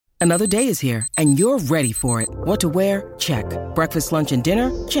Another day is here, and you're ready for it. What to wear? Check. Breakfast, lunch, and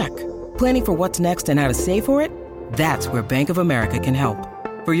dinner? Check. Planning for what's next and how to save for it? That's where Bank of America can help.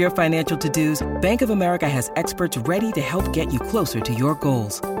 For your financial to-dos, Bank of America has experts ready to help get you closer to your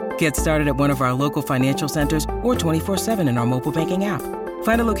goals. Get started at one of our local financial centers or 24/7 in our mobile banking app.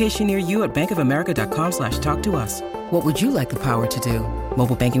 Find a location near you at bankofamerica.com/talktous. What would you like the power to do?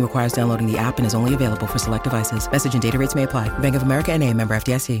 Mobile banking requires downloading the app and is only available for select devices. Message and data rates may apply. Bank of America N.A., member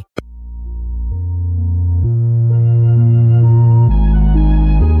FDIC.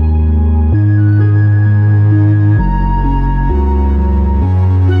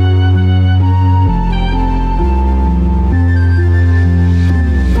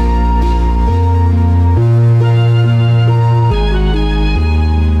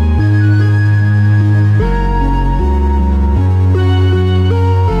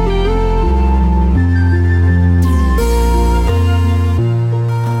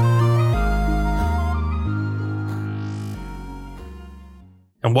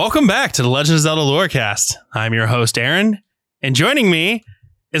 And welcome back to the Legend of Zelda Lorecast. I'm your host, Aaron, and joining me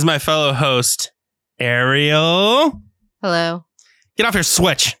is my fellow host, Ariel. Hello. Get off your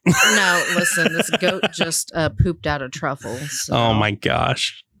Switch. No, listen, this goat just pooped out a truffle. So. Oh my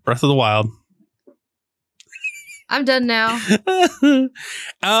gosh. Breath of the Wild. I'm done now.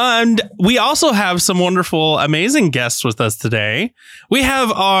 And we also have some wonderful, amazing guests with us today. We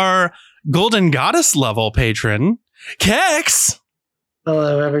have our Golden Goddess level patron, Kex.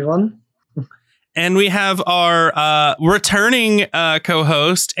 Hello, everyone. And we have our returning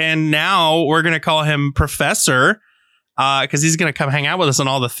co-host, and now we're going to call him Professor, because he's going to come hang out with us on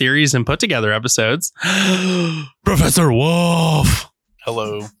all the theories and put together episodes. Professor Wolf.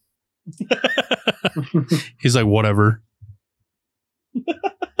 Hello. He's like, whatever.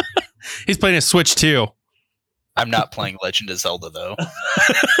 He's playing a Switch too. I'm not playing Legend of Zelda, though.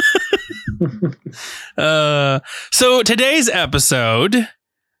 So today's episode,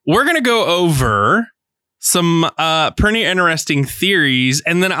 we're going to go over some pretty interesting theories.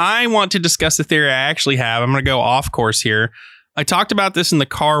 And then I want to discuss the theory I actually have. I'm going to go off course here. I talked about this in the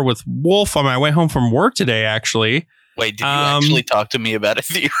car with Wolf on my way home from work today, actually. Wait, did you actually talk to me about a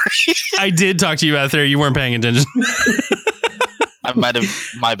theory? I did talk to you about a theory. You weren't paying attention. I might have,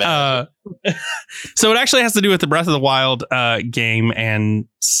 my bad. So it actually has to do with the Breath of the Wild game and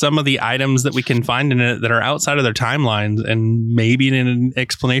some of the items that we can find in it that are outside of their timelines, and maybe an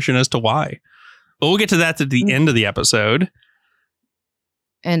explanation as to why. But we'll get to that at the end of the episode.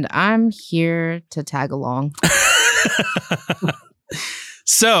 And I'm here to tag along.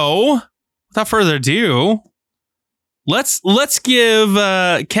 So, without further ado, let's give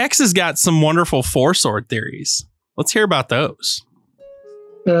Kex has got some wonderful four sword theories. Let's hear about those.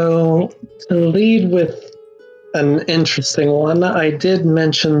 So, to lead with an interesting one, I did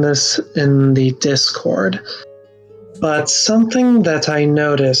mention this in the Discord, but something that I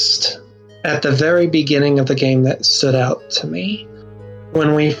noticed at the very beginning of the game that stood out to me.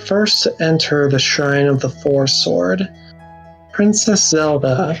 When we first enter the Shrine of the Four Sword, Princess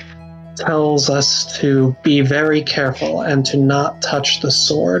Zelda tells us to be very careful and to not touch the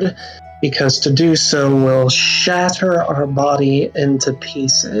sword, because to do so will shatter our body into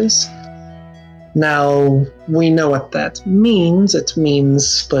pieces. Now, we know what that means. It means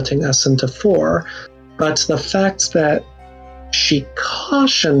splitting us into four, but the fact that she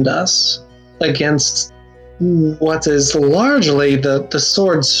cautioned us against what is largely the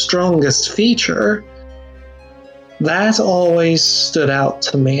sword's strongest feature, that always stood out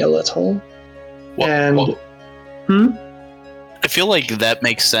to me a little. I feel like that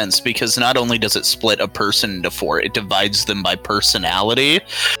makes sense, because not only does it split a person into four, it divides them by personality.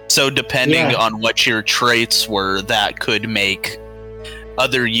 So depending on what your traits were, that could make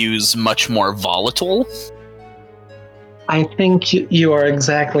other yous much more volatile. I think you are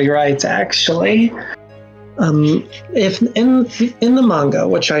exactly right, actually. If in the manga,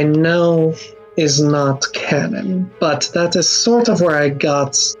 which I know is not canon, but that is sort of where I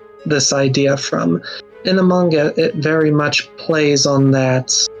got this idea from. In the manga, it very much plays on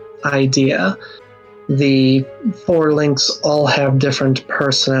that idea. The four links all have different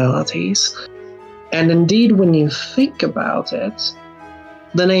personalities. And indeed, when you think about it,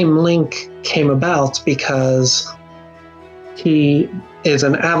 the name Link came about because he is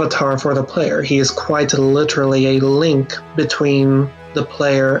an avatar for the player. He is quite literally a link between the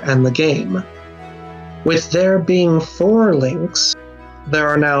player and the game. With there being four links, there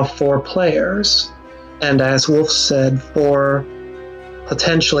are now four players. And as Wolf said, four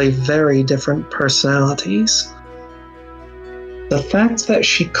potentially very different personalities. The fact that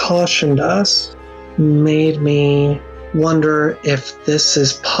she cautioned us made me wonder if this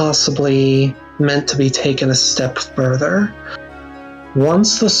is possibly meant to be taken a step further.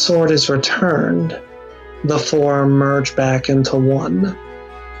 Once the sword is returned, the four merge back into one.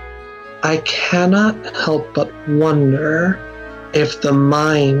 I cannot help but wonder if the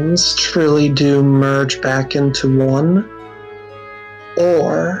minds truly do merge back into one,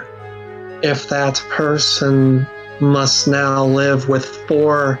 or if that person must now live with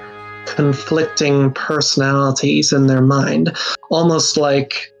four conflicting personalities in their mind, almost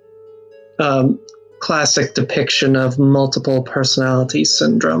like classic depiction of multiple personality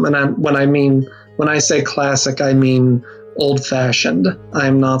syndrome. And when I say classic, I mean old-fashioned.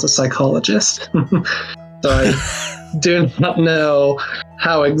 I'm not a psychologist, so I do not know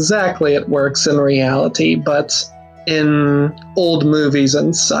how exactly it works in reality, but in old movies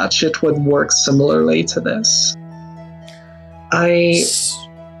and such, it would work similarly to this. I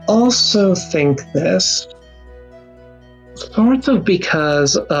also think this sort of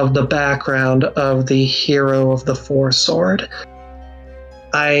because of the background of the hero of the Four Sword.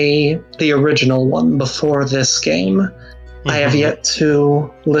 The original one before this game. I have yet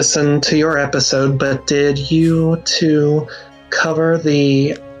to listen to your episode, but did you two cover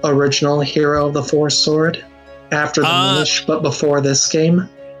the original hero of the Four Sword after the Minish, but before this game?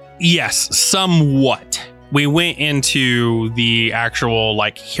 Yes, somewhat. We went into the actual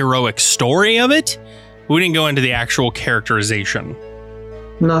heroic story of it. We didn't go into the actual characterization.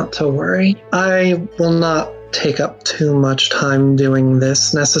 Not to worry. I will not take up too much time doing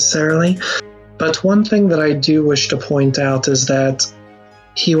this necessarily. But one thing that I do wish to point out is that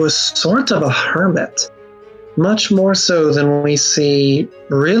he was sort of a hermit. Much more so than we see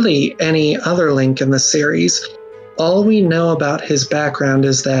really any other Link in the series. All we know about his background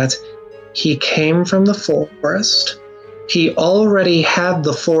is that he came from the forest. He already had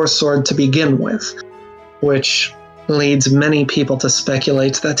the Four Sword to begin with, which leads many people to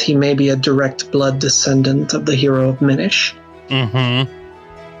speculate that he may be a direct blood descendant of the hero of Minish. Mm-hmm.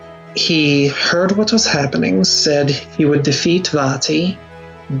 He heard what was happening, said he would defeat Vaati,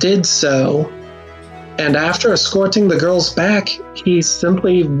 did so, and after escorting the girls back, he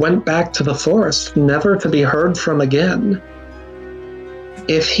simply went back to the forest, never to be heard from again.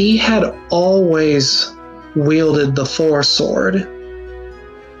 If he had always wielded the Four Sword,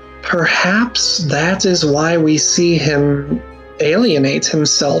 perhaps that is why we see him alienate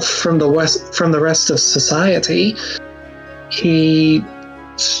himself from the rest of society. He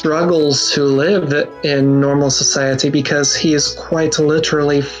struggles to live in normal society because he is quite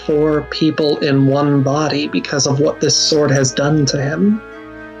literally four people in one body because of what this sword has done to him.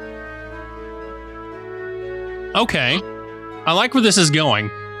 Okay. I like where this is going.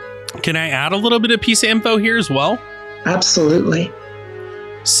 Can I add a little bit of piece of info here as well? Absolutely.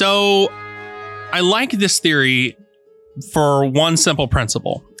 So I like this theory for one simple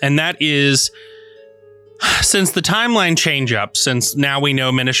principle, and that is, since the timeline change up, since now we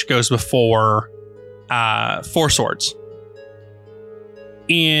know Minish goes before Four Swords.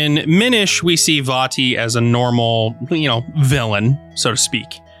 In Minish, we see Vaati as a normal, villain, so to speak.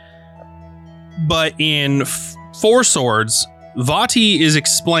 But in Four Swords, Vaati is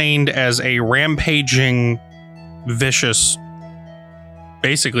explained as a rampaging, vicious,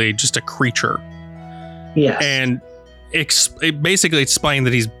 basically just a creature. Yes. And it basically explained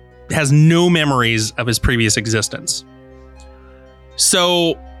that he has no memories of his previous existence.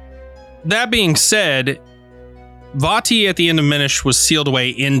 So, that being said, Vaati at the end of Minish was sealed away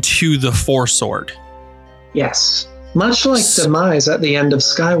into the Four Sword. Yes. Much like Demise at the end of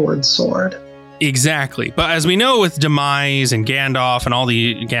Skyward Sword. Exactly. But as we know with Demise and Gandalf and all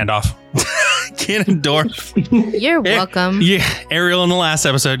the... Ganondorf. You're welcome. Yeah, Ariel in the last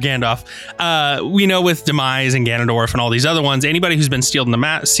episode, Gandalf. We know with Demise and Ganondorf and all these other ones, anybody who's been sealed in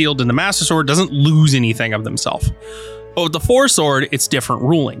the Master Sword doesn't lose anything of themselves. But with the Four Sword, it's different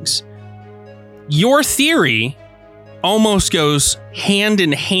rulings. Your theory almost goes hand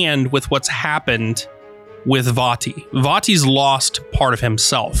in hand with what's happened with Vaati. Vaati's lost part of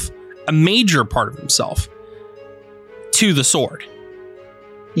himself, a major part of himself, to the sword.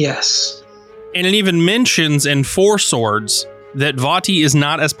 Yes. And it even mentions in Four Swords that Vaati is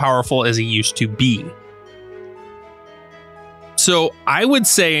not as powerful as he used to be. So I would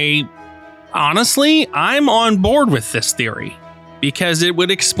say, honestly, I'm on board with this theory because it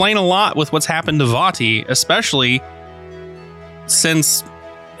would explain a lot with what's happened to Vaati, especially since,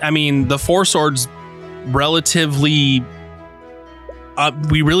 the Four Swords relatively...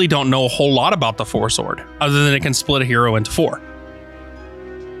 we really don't know a whole lot about the Four Sword, other than it can split a hero into four.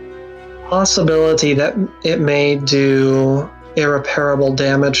 Possibility that it may do irreparable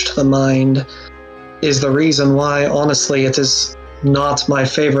damage to the mind is the reason why, honestly, it is not my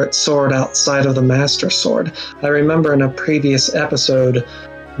favorite sword outside of the Master Sword. I remember in a previous episode,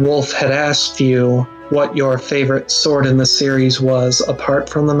 Wolf had asked you what your favorite sword in the series was apart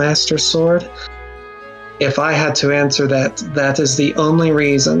from the Master Sword. If I had to answer that, that is the only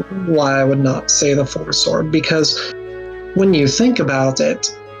reason why I would not say the Force Sword, because when you think about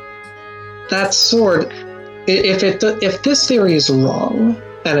it, that sword, if this theory is wrong,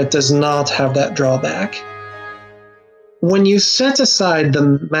 and it does not have that drawback, when you set aside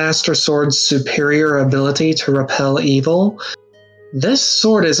the Master Sword's superior ability to repel evil, this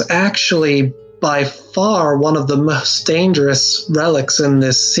sword is actually by far one of the most dangerous relics in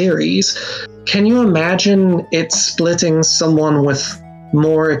this series. Can you imagine it splitting someone with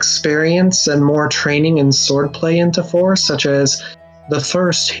more experience and more training in swordplay into four, such as the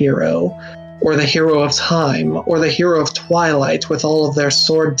first hero, or the Hero of Time, or the Hero of Twilight with all of their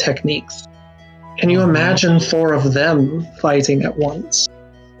sword techniques? Can you imagine four of them fighting at once?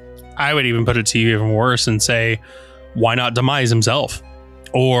 I would even put it to you even worse and say, why not Demise himself?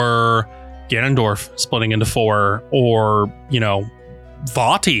 Or Ganondorf splitting into four, or,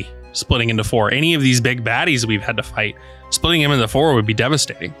 Vati splitting into four. Any of these big baddies we've had to fight, splitting him into four would be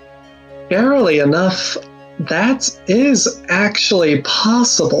devastating. Fairly enough, that is actually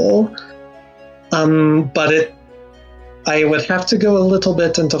possible. But I would have to go a little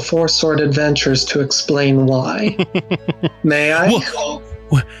bit into Four Sword Adventures to explain why. May I?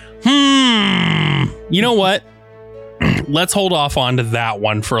 You know what? Let's hold off on to that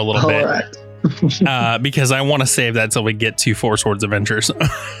one for a little bit. Right. Because I want to save that till we get to Four Swords Adventures.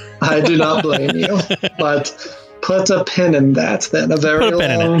 I do not blame you, but put a pin in that then. A very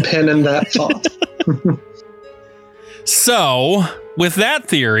long pin in that thought. So, with that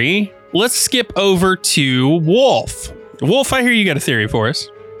theory, let's skip over to Wolf. Wolf, I hear you got a theory for us.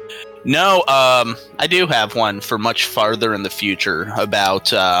 No, I do have one for much farther in the future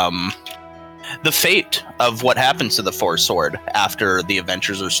about the fate of what happens to the Force Sword after the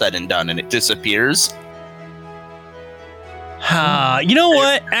adventures are said and done and it disappears. You know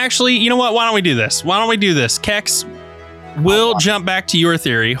what? Actually, you know what? Why don't we do this? Kex, we'll jump back to your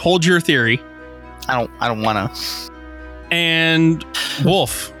theory. Hold your theory. I don't want to. And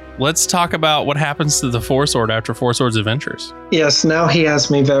Wolf, let's talk about what happens to the Four Sword after Four Swords Adventures. Yes, now he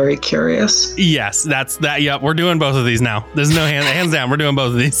has me very curious. Yes, that's that. Yep, we're doing both of these now. There's no hands down. We're doing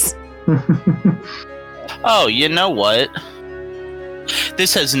both of these. Oh, you know what?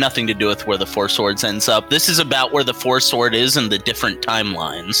 This has nothing to do with where the Four Swords ends up. This is about where the Four Sword is in the different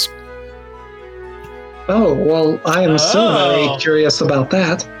timelines. Oh, well, I am so very curious about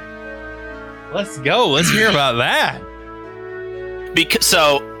that. Let's go. Let's hear about that.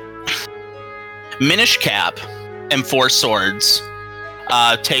 So, Minish Cap and Four Swords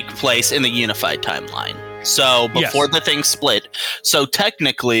take place in the unified timeline. So before the thing split, so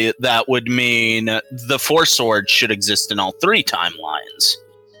technically that would mean the Four Swords should exist in all three timelines.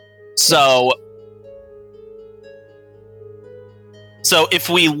 So if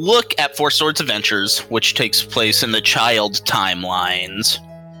we look at Four Swords Adventures, which takes place in the child timelines,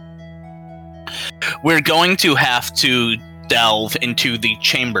 we're going to have to delve into the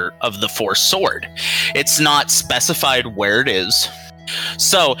Chamber of the Four Sword. It's not specified where it is.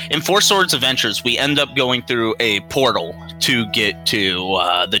 So, in Four Swords Adventures, we end up going through a portal to get to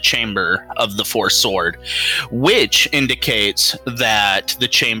the Chamber of the Four Sword, which indicates that the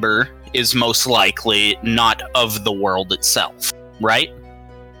chamber is most likely not of the world itself, right?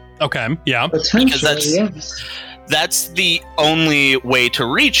 Okay, yeah. Potentially, that's the only way to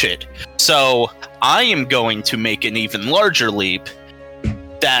reach it. So, I am going to make an even larger leap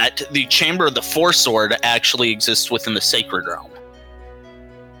that the Chamber of the Four Sword actually exists within the Sacred Realm.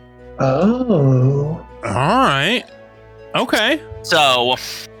 Oh. All right. Okay. So,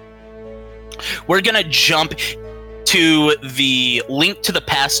 we're going to jump to the Link to the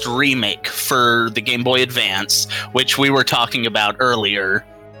Past remake for the Game Boy Advance, which we were talking about earlier.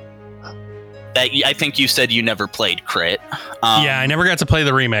 That I think you said you never played, Crit. Yeah, I never got to play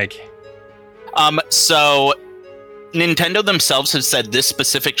the remake. So Nintendo themselves have said this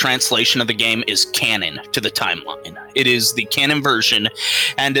specific translation of the game is canon to the timeline. It is the canon version,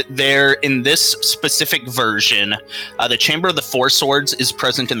 and there in this specific version, the Chamber of the Four Swords is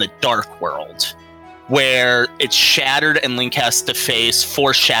present in the Dark World, where it's shattered and Link has to face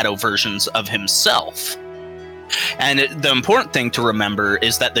four shadow versions of himself. And the important thing to remember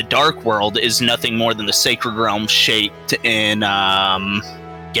is that the Dark World is nothing more than the Sacred Realm shaped in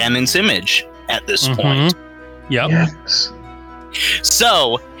Ganon's image at this point. Yep. Yes.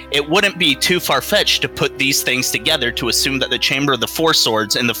 So, it wouldn't be too far-fetched to put these things together to assume that the Chamber of the Four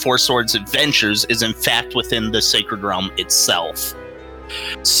Swords and the Four Swords Adventures is in fact within the Sacred Realm itself.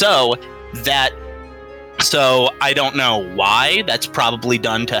 So I don't know why. That's probably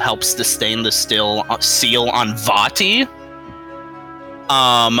done to help sustain the seal on Vati.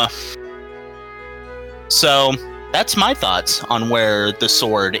 So that's my thoughts on where the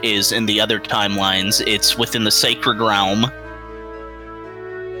sword is in the other timelines. It's within the Sacred Realm,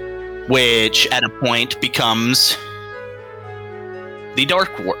 which at a point becomes the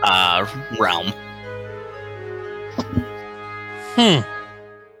Dark Realm.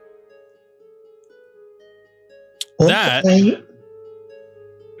 That.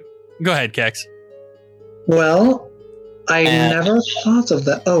 Go ahead, Kex. Well, I never thought of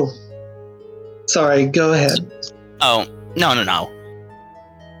that. Oh, sorry. Go ahead. Oh, no.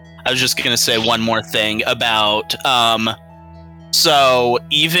 I was just gonna say one more thing about so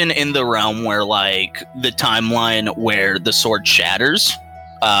even in the realm where like the timeline where the sword shatters,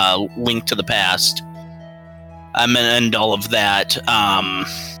 Link to the Past, and all of that,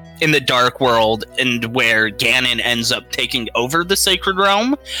 in the Dark World, and where Ganon ends up taking over the Sacred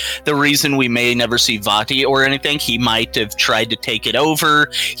Realm, the reason we may never see Vati or anything, he might have tried to take it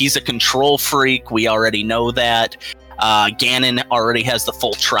over. He's a control freak. We already know that. Ganon already has the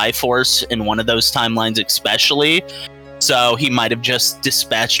full Triforce in one of those timelines especially. So he might have just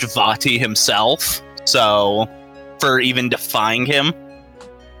dispatched Vati himself. So, for even defying him.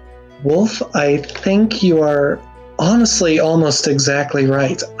 Wolf, I think you are honestly almost exactly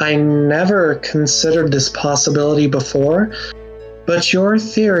right. I never considered this possibility before, but your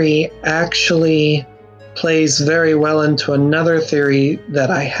theory actually plays very well into another theory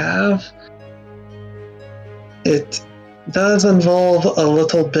that I have. It does involve a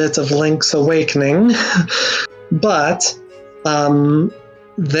little bit of Link's Awakening, but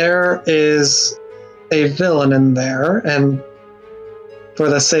there is a villain in there, and for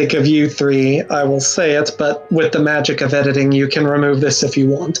the sake of you three, I will say it, but with the magic of editing, you can remove this if you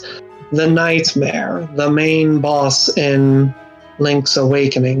want. The Nightmare, the main boss in Link's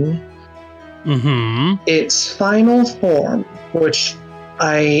Awakening, its final form, which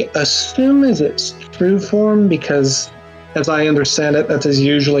I assume is its true form, because as I understand it, that is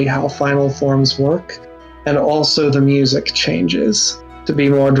usually how final forms work, and also the music changes to be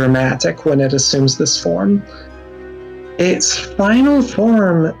more dramatic when it assumes this form. Its final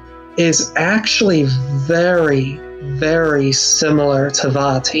form is actually very, very similar to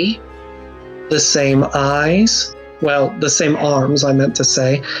Vati. The same eyes, well, the same arms, I meant to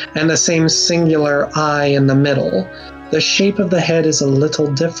say, and the same singular eye in the middle. The shape of the head is a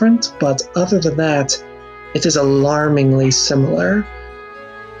little different, but other than that, it is alarmingly similar.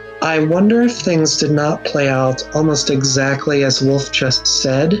 I wonder if things did not play out almost exactly as Wolf just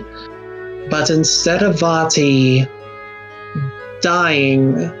said, but instead of Vati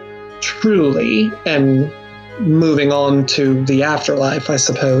dying truly and moving on to the afterlife, I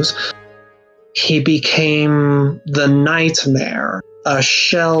suppose, he became the Nightmare, a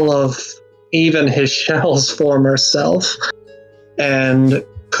shell of even his shell's former self, and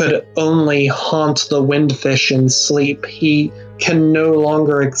could only haunt the Windfish in sleep. He can no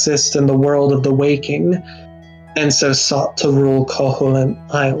longer exist in the world of the waking, and so sought to rule Koholint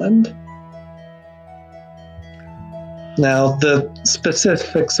Island. Now, the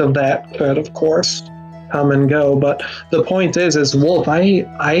specifics of that could, of course, come and go, but the point is Wolf,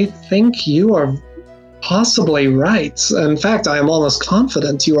 I think you are possibly right. In fact, I am almost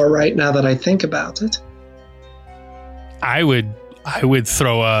confident you are right now that I think about it. I would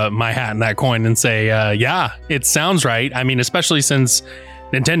throw my hat in that coin and say, yeah, it sounds right. I mean, especially since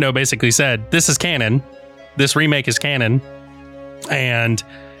Nintendo basically said, this is canon. This remake is canon. And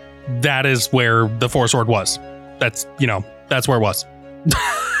that is where the Four Sword was. That's where it was.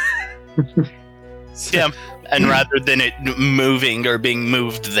 Yeah, and rather than it moving or being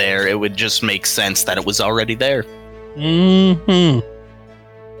moved there, it would just make sense that it was already there.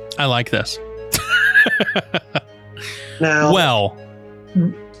 I like this. Now, well,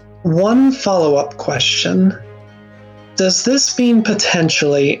 one follow-up question. Does this mean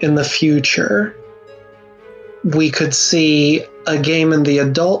potentially in the future we could see a game in the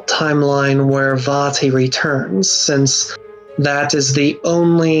adult timeline where Vati returns, since that is the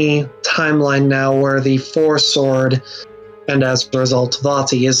only timeline now where the Four Sword, and as a result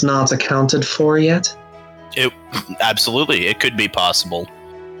Vati, is not accounted for yet? Absolutely, it could be possible.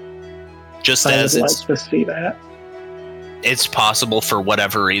 Just I as would it's like to see that. It's possible for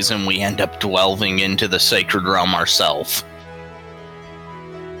whatever reason we end up delving into the Sacred Realm ourselves.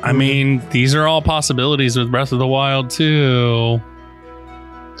 I mean, these are all possibilities with Breath of the Wild too.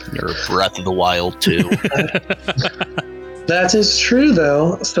 You're Breath of the Wild too. That is true,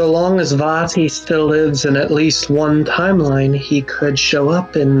 though. So long as Vati still lives in at least one timeline, he could show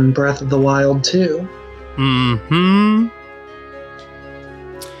up in Breath of the Wild too.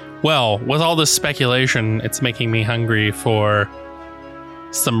 Well, with all this speculation, it's making me hungry for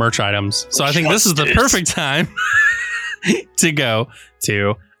some merch items. So I think this is the perfect time to go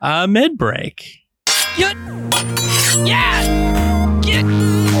to a mid break.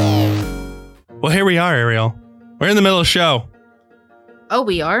 Well, here we are, Ariel. We're in the middle of the show. Oh,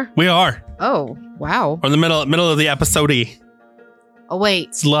 we are? We are. Oh, wow. We're in the middle of the episode. Oh, wait.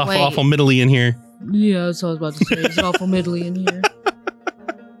 It's awful middly in here. Yeah, that's what I was about to say. It's awful middly in here.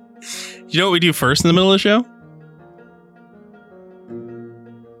 You know what we do first in the middle of the show?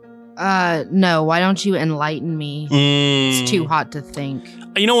 No. Why don't you enlighten me? It's too hot to think.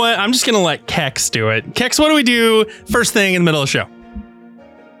 You know what? I'm just going to let Kex do it. Kex, what do we do first thing in the middle of the show?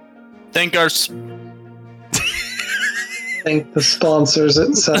 Thank our... Thank the sponsors,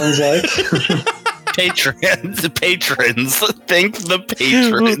 it sounds like. patrons. Thank the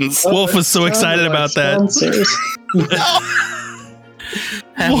patrons. Wolf was so excited about that.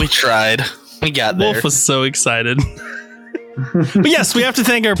 And we tried. We got there. Wolf was so excited. But yes, we have to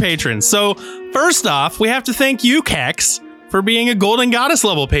thank our patrons. So first off, we have to thank you, Kex, for being a Golden Goddess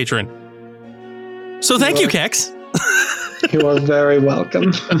level patron. So thank you, Kex. You are very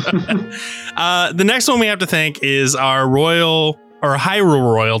welcome. The next one we have to thank is our Hyrule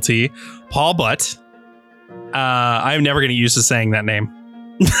royalty, Paul Butt. I'm never going to use to saying that name.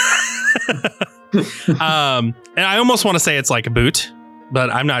 And I almost want to say it's like a boot, but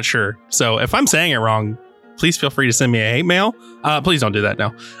I'm not sure. So if I'm saying it wrong, please feel free to send me a hate mail. Please don't do that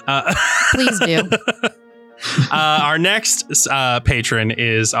now. Please do. Our next patron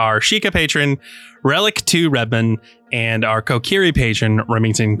is our Sheikah patron, Relic 2 Redman, and our Kokiri patron,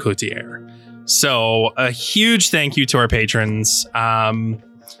 Remington Coutier. So a huge thank you to our patrons.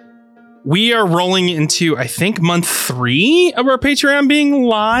 We are rolling into, I think, month 3 of our Patreon being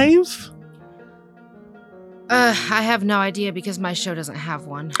live. I have no idea because my show doesn't have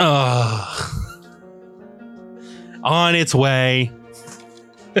one. On its way.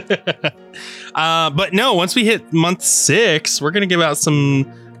 But no, once we hit month 6, we're going to give out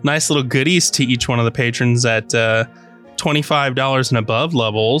some nice little goodies to each one of the patrons at $25 and above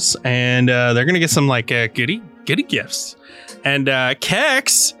levels. And they're going to get some like goodie gifts. And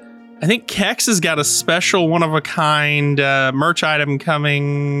Kex, I think Kex has got a special one-of-a-kind merch item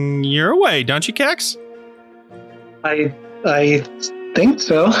coming your way, don't you, Kex? I think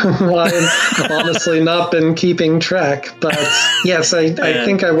so. I've honestly not been keeping track, but yes, I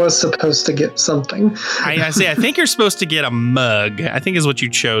think I was supposed to get something. I think you're supposed to get a mug. I think is what you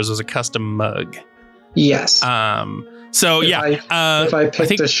chose, was a custom mug. Yes. So if I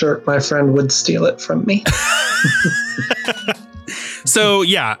picked a shirt, my friend would steal it from me. So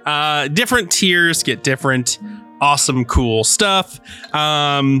yeah, different tiers get different awesome, cool stuff.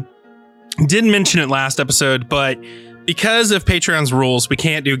 Didn't mention it last episode, but because of Patreon's rules, we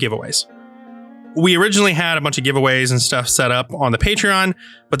can't do giveaways. We originally had a bunch of giveaways and stuff set up on the Patreon,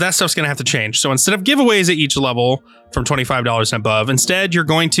 but that stuff's going to have to change. So instead of giveaways at each level from $25 and above, instead you're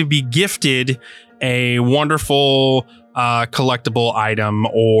going to be gifted a wonderful collectible item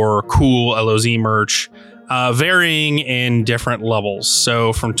or cool LOZ merch, varying in different levels.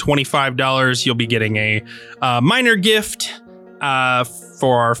 So from $25, you'll be getting a minor gift.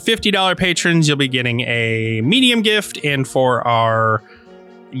 For our $50 patrons, you'll be getting a medium gift. And for our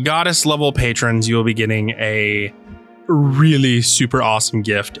goddess level patrons, you'll be getting a really super awesome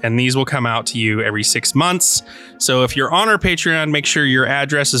gift. And these will come out to you every 6 months. So if you're on our Patreon, make sure your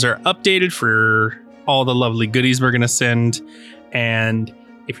addresses are updated for all the lovely goodies we're going to send. And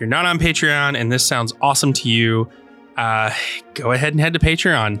if you're not on Patreon and this sounds awesome to you, go ahead and head to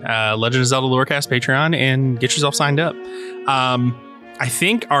Patreon, Legend of Zelda Lorecast Patreon, and get yourself signed up. I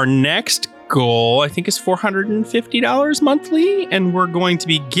think our next goal, is $450 monthly, and we're going to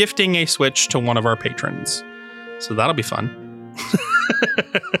be gifting a Switch to one of our patrons. So that'll be fun.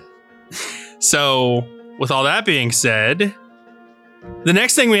 So with all that being said, the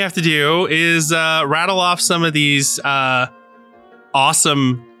next thing we have to do is rattle off some of these awesome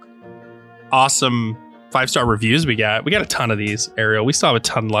 5-star reviews we got. We got a ton of these, Ariel. We still have a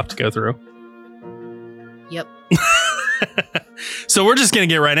ton left to go through. Yep. So we're just going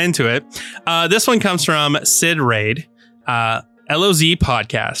to get right into it. This one comes from Sid Raid, LOZ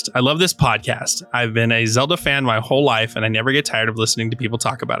podcast. I love this podcast. I've been a Zelda fan my whole life, and I never get tired of listening to people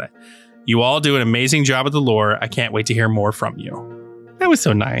talk about it. You all do an amazing job with the lore. I can't wait to hear more from you. That was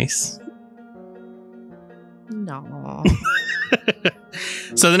so nice. No.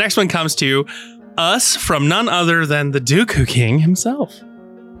 So the next one comes to us from none other than the Dooku King himself.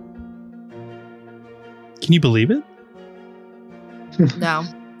 Can you believe it? No.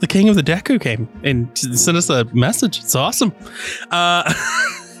 The King of the Deku came and sent us a message. It's awesome.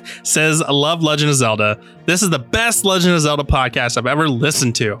 Says, I love Legend of Zelda. This is the best Legend of Zelda podcast I've ever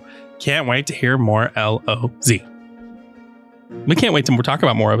listened to. Can't wait to hear more LOZ. We can't wait to talk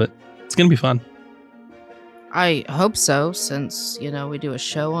about more of it. It's going to be fun. I hope so, since, we do a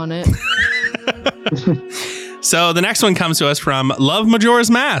show on it. So the next one comes to us from Love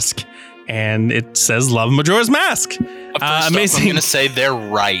Majora's Mask. And it says Love Majora's Mask. Amazing. I'm going to say they're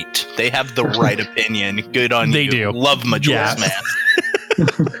right. They have the right opinion. Good on you. They do. Love Majora's Mask.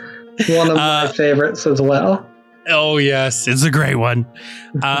 One of my favorites as well. Oh, yes. It's a great one.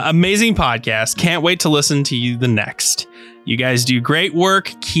 Amazing podcast. Can't wait to listen to you the next. You guys do great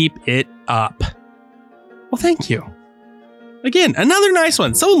work. Keep it up. Well, thank you. Again, another nice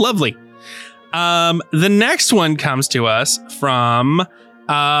one. So lovely. The next one comes to us from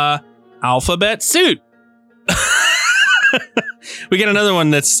Alphabet Suit. We get another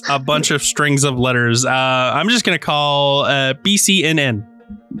one that's a bunch of strings of letters. I'm just going to call BCNN.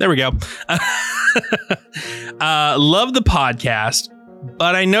 There we go. Love the podcast,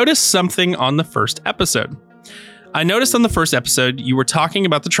 but I noticed something on the first episode. I noticed on the first episode, you were talking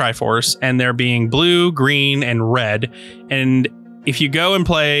about the Triforce and there being blue, green, and red. And if you go and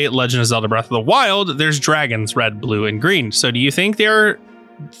play Legend of Zelda Breath of the Wild, there's dragons, red, blue, and green. So do you think the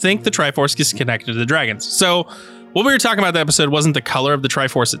Triforce is connected to the dragons? So what we were talking about the episode wasn't the color of the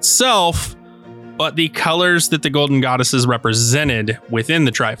Triforce itself, but the colors that the Golden Goddesses represented within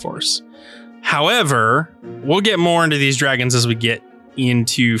the Triforce. However, we'll get more into these dragons as we get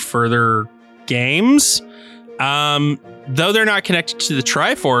into further games. Though they're not connected to the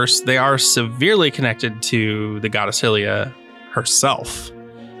Triforce, they are severely connected to the goddess Hylia herself.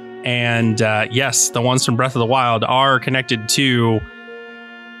 And yes, the ones from Breath of the Wild are connected to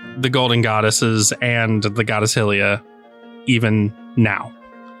the Golden Goddesses and the goddess Hylia even now.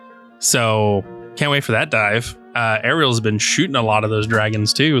 So can't wait for that dive. Ariel's been shooting a lot of those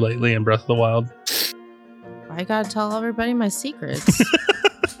dragons too lately in Breath of the Wild. I gotta tell everybody my secrets.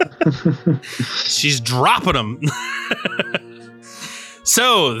 She's dropping them.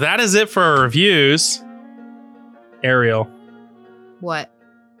 So that is it for our reviews. Ariel, What?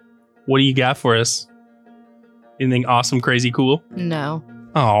 what do you got for us? Anything awesome, crazy, cool? No.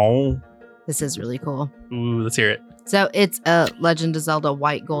 Oh, This is really cool. ooh, let's hear it. So it's a Legend of Zelda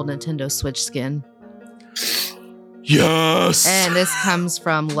white gold Nintendo Switch skin. Yes. And this comes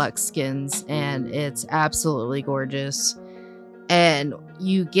from Lux Skins, and it's absolutely gorgeous. And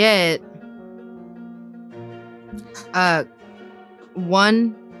you get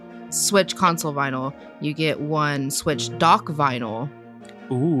one Switch console vinyl, you get one Switch dock vinyl,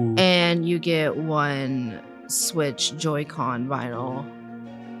 Ooh. and you get one Switch Joy-Con vinyl.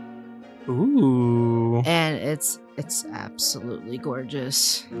 Ooh. And it's absolutely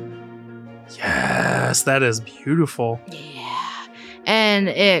gorgeous. Yes, that is beautiful. Yeah. And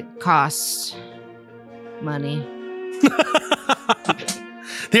it costs money.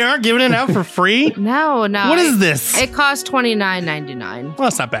 They aren't giving it out for free? No. What is this? It costs $29.99. Well,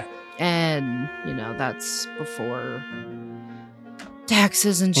 that's not bad. And, that's before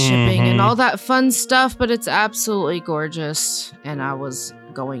taxes and shipping and all that fun stuff, but it's absolutely gorgeous. And I was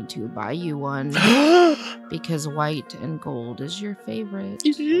going to buy you one because white and gold is your favorite.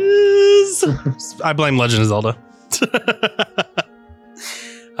 It is. I blame Legend of Zelda.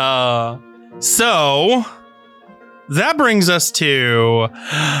 So that brings us to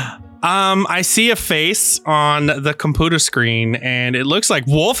I see a face on the computer screen and it looks like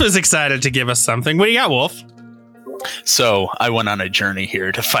Wolf is excited to give us something. What do you got, Wolf? So I went on a journey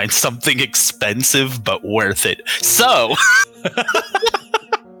here to find something expensive but worth it. So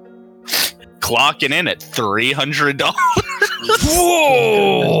clocking in at $300.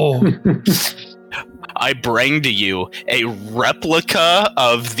 Whoa! I bring to you a replica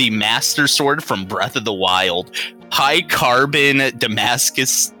of the Master Sword from Breath of the Wild. High carbon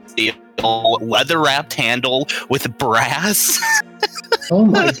Damascus steel, leather wrapped handle with brass Oh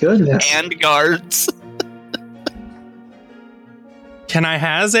my goodness. hand guards. Can I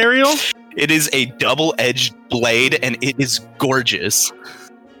has Ariel? It is a double-edged blade and it is gorgeous.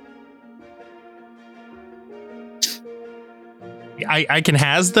 I can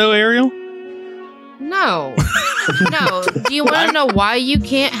has though, Ariel? No. No. Do you want to know why you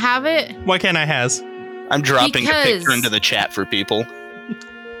can't have it? Why can't I has? I'm dropping a picture Because- into the chat for people.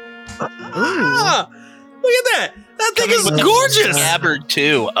 Ah, look at that. That thing Coming is with a gorgeous. Scabbard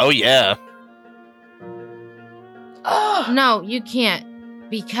too. Oh yeah. No, you can't.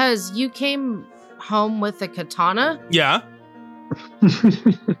 Because you came home with a katana? Yeah.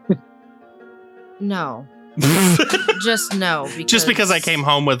 No. Just no. Just because I came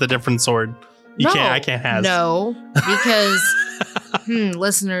home with a different sword. I can't have. No, because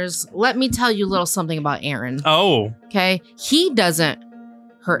listeners, let me tell you a little something about Aaron. Oh. Okay? He doesn't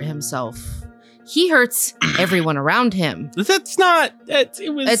hurt himself. He hurts everyone around him. That's not it's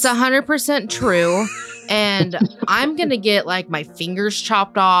 100% true. And I'm gonna get like my fingers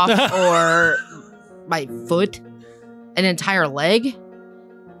chopped off or my foot, an entire leg.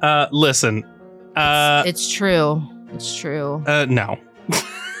 Listen. It's true. It's true. No.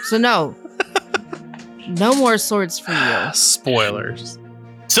 So no. No more swords for you. Spoilers.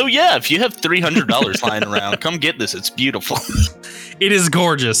 So yeah, if you have $300 lying around, come get this. It's beautiful. It is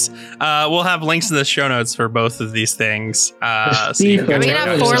gorgeous. We'll have links in the show notes for both of these things. So you Are we gonna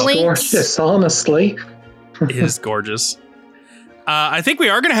have 4 links? Gorgeous, honestly. It is gorgeous. I think we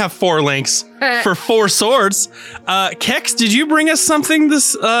are going to have 4 links for 4 swords. Kex, did you bring us something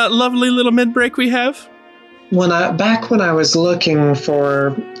this lovely little mid-break we have? Back when I was looking for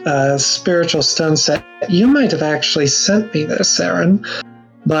a spiritual stone set, you might have actually sent me this, Aaron.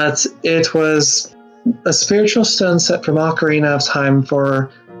 But it was a spiritual stone set from Ocarina of Time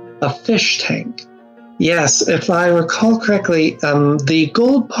for a fish tank. Yes, if I recall correctly, the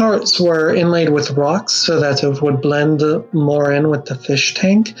gold parts were inlaid with rocks so that it would blend more in with the fish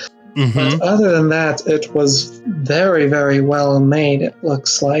tank. Mm-hmm. But other than that, it was very, very well made, it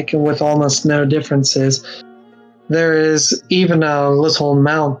looks like, and with almost no differences. There is even a little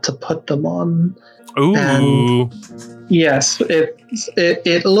mount to put them on. Ooh. And yes,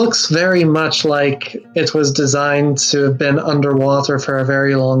 it looks very much like it was designed to have been underwater for a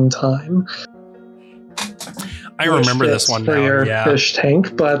very long time. I remember this one for now. your fish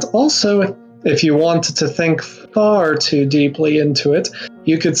tank, but also if you wanted to think far too deeply into it,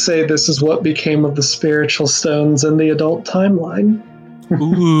 you could say this is what became of the spiritual stones in the adult timeline.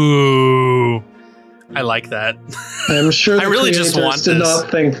 Ooh. I like that. I'm sure the I really just want did this.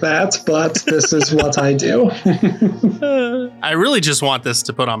 not think that, but this is what I do. I really just want this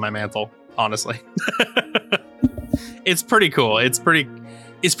to put on my mantle, honestly. It's pretty cool. It's pretty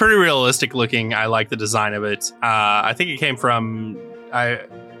realistic looking. I like the design of it. I think it came from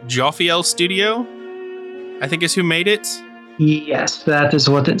Jophiel Studio, I think is who made it. Yes, that is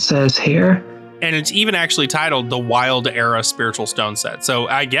what it says here. And it's even actually titled the Wild Era Spiritual Stone Set. So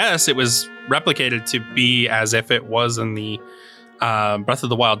I guess it was replicated to be as if it was in the Breath of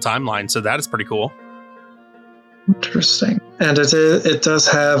the Wild timeline. So that is pretty cool. Interesting. And it does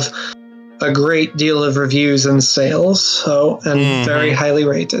have a great deal of reviews and sales, and very highly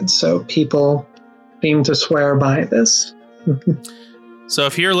rated. So people seem to swear by this. So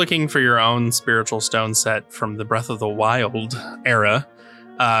if you're looking for your own spiritual stone set from the Breath of the Wild era,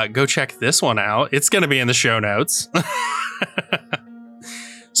 go check this one out. It's going to be in the show notes.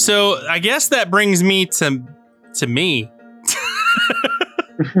 So I guess that brings me to me.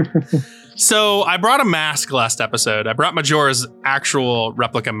 So I brought a mask last episode. I brought Majora's actual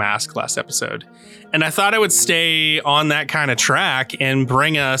replica mask last episode. And I thought I would stay on that kind of track and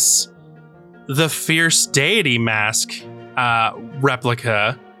bring us the Fierce Deity mask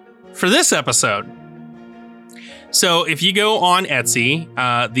replica for this episode. So if you go on Etsy,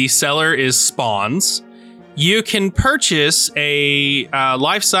 the seller is Spawns. You can purchase a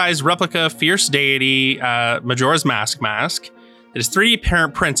life-size replica Fierce Deity Majora's Mask. It is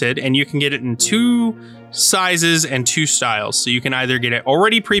 3D printed, and you can get it in 2 sizes and 2 styles. So you can either get it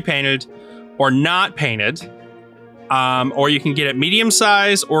already pre-painted or not painted, or you can get it medium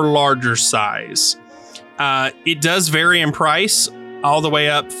size or larger size. It does vary in price, all the way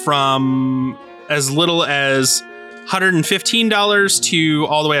up from as little as $115 to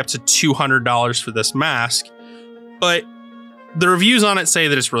all the way up to $200 for this mask. But the reviews on it say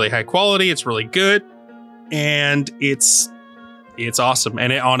that it's really high quality, it's really good, and it's awesome.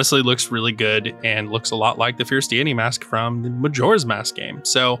 And it honestly looks really good and looks a lot like the Fierce Deity mask from the Majora's Mask game.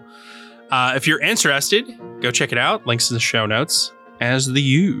 So if you're interested, go check it out. Links in the show notes as the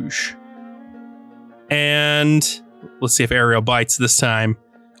usual. And let's see if Ariel bites this time.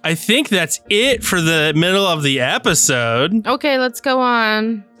 I think that's it for the middle of the episode. Okay, let's go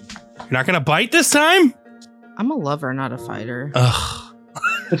on. You're not going to bite this time? I'm a lover, not a fighter. Ugh.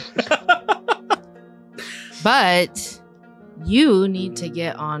 But you need to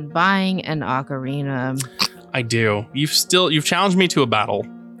get on buying an ocarina. I do. You've challenged me to a battle.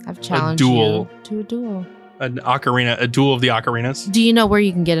 I've challenged duel. you to a duel. An ocarina, a duel of the ocarinas. Do you know where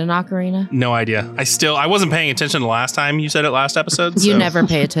you can get an ocarina? No idea. I wasn't paying attention the last time you said it last episode. You so. never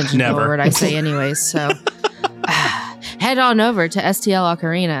pay attention to a Never. word I say anyways, so head on over to STL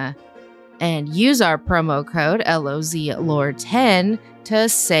Ocarina and use our promo code LOZLore10 to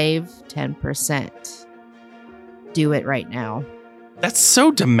save 10%. Do it right now. That's so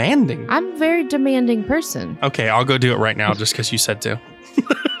demanding. I'm a very demanding person. Okay, I'll go do it right now just because you said to.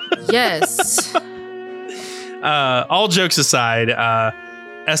 Yes. All jokes aside,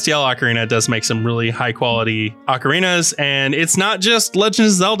 STL Ocarina does make some really high quality ocarinas, and it's not just Legend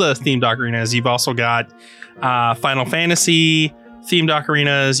of Zelda themed ocarinas. You've also got Final Fantasy themed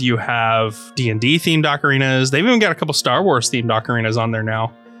ocarinas. You have D&D themed ocarinas. They've even got a couple Star Wars themed ocarinas on there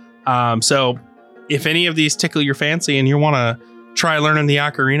now. So if any of these tickle your fancy and you want to try learning the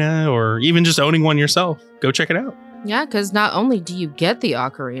ocarina or even just owning one yourself, go check it out. Yeah, because not only do you get the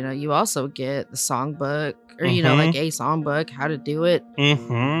ocarina, you also get the songbook, or, you know, like a songbook, how to do it.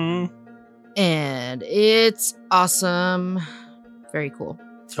 Mm-hmm. And it's awesome. Very cool.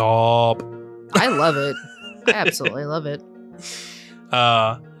 Yup. I love it. I absolutely love it.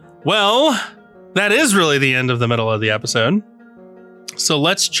 Well, that is really the end of the middle of the episode. So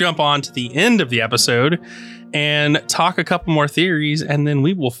let's jump on to the end of the episode and talk a couple more theories, and then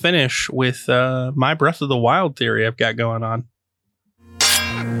we will finish with my Breath of the Wild theory I've got going on.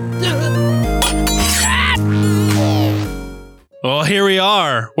 Well, here we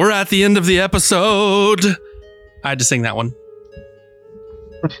are. We're at the end of the episode. I had to sing that one.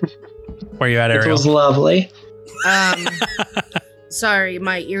 Where you at, Ariel? It was lovely. Sorry,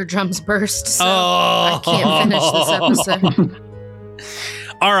 my eardrums burst, so I can't finish this episode.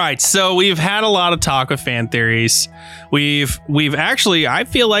 All right, so we've had a lot of talk with fan theories. We've actually, I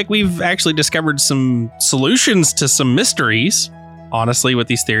feel like we've actually discovered some solutions to some mysteries, honestly, with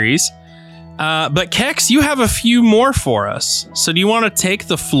these theories. But Kex, you have a few more for us. So do you want to take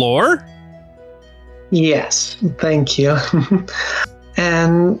the floor? Yes, thank you.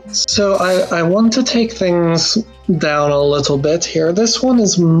 And so I want to take things down a little bit here. This one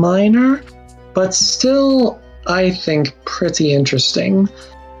is minor, but still, I think, pretty interesting.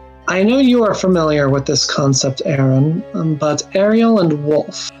 I know you are familiar with this concept, Aaron, but Ariel and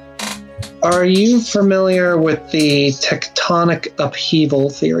Wolf, are you familiar with the tectonic upheaval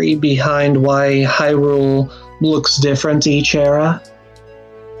theory behind why Hyrule looks different each era?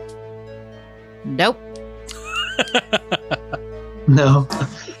 Nope. No.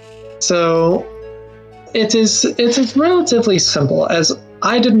 So it is relatively simple, as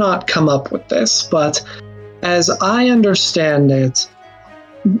I did not come up with this, but as I understand it,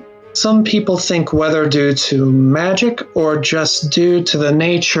 some people think whether due to magic or just due to the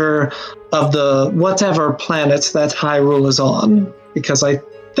nature of the whatever planet that Hyrule is on, because I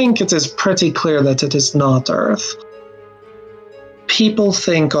think it is pretty clear that it is not Earth. People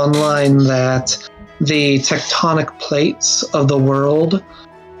think online that the tectonic plates of the world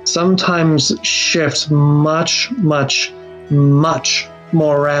sometimes shift much, much, much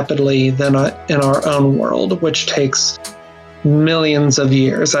more rapidly than in our own world, which takes millions of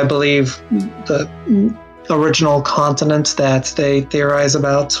years. I believe the original continent that they theorize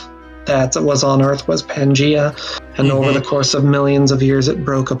about that was on Earth was Pangaea, and over the course of millions of years it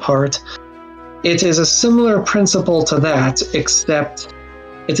broke apart. It is a similar principle to that, except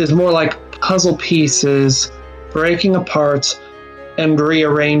it is more like puzzle pieces breaking apart and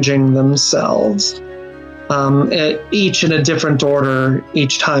rearranging themselves, each in a different order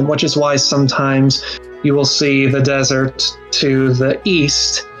each time, which is why sometimes you will see the desert to the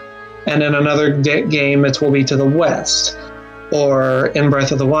east, and in another game it will be to the west. Or in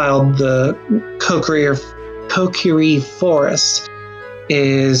Breath of the Wild, the Kokiri Forest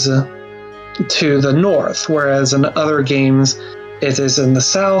is to the north, whereas in other games it is in the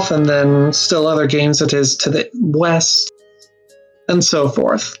south, and then still other games it is to the west, and so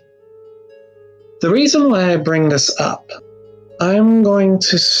forth. The reason why I bring this up, I'm going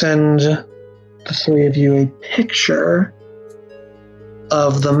to send the three of you a picture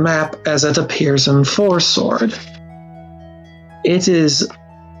of the map as it appears in Four Sword. It is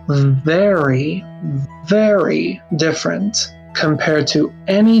very, very different compared to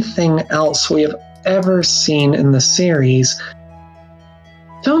anything else we have ever seen in the series.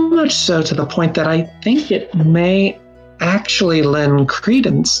 So much so to the point that I think it may actually lend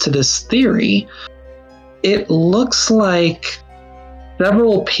credence to this theory. It looks like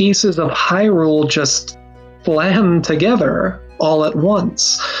several pieces of Hyrule just slammed together all at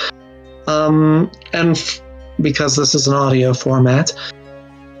once. Because this is an audio format,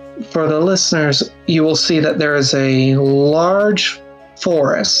 for the listeners, you will see that there is a large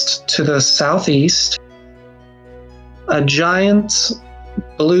forest to the southeast, a giant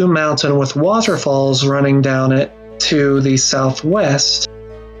blue mountain with waterfalls running down it to the southwest,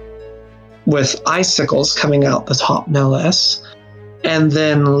 with icicles coming out the top, no less. And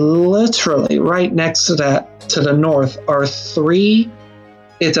then literally right next to that, to the north, are 3,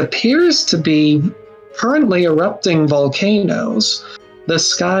 it appears to be currently erupting volcanoes. The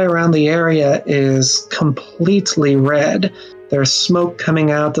sky around the area is completely red. There's smoke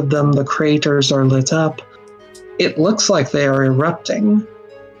coming out of them. The craters are lit up. It looks like they are erupting.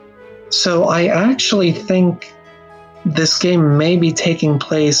 So I actually think this game may be taking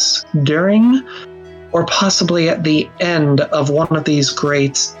place during or possibly at the end of one of these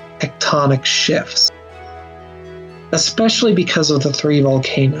great tectonic shifts. Especially because of the 3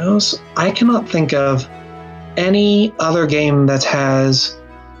 volcanoes. I cannot think of any other game that has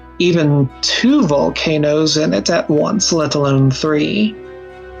even 2 volcanoes in it at once, let alone 3.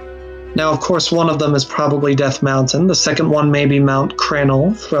 Now, of course, one of them is probably Death Mountain. The second one may be Mount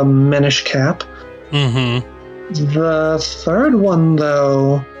Crenel from Minish Cap. Mm-hmm. The third one,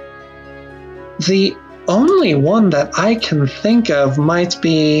 though, the only one that I can think of might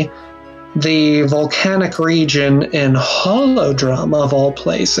be the volcanic region in Holodrum, of all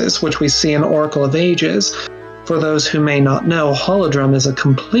places, which we see in Oracle of Ages. For those who may not know, Holodrum is a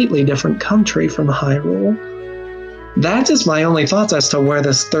completely different country from Hyrule. That is my only thoughts as to where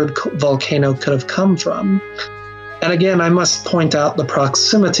this third volcano could have come from. And again, I must point out the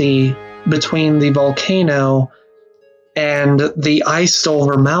proximity between the volcano and the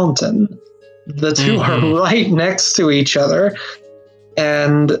Icedolver Mountain. The two are right next to each other,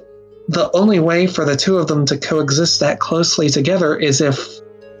 and the only way for the two of them to coexist that closely together is if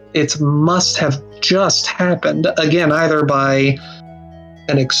it must have just happened, again, either by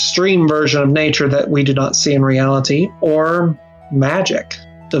an extreme version of nature that we do not see in reality, or magic,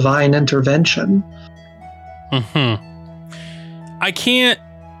 divine intervention. I can't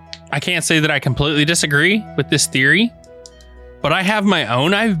say that I completely disagree with this theory, but I have my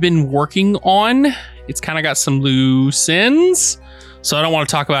own I've been working on. It's kind of got some loose ends, so I don't want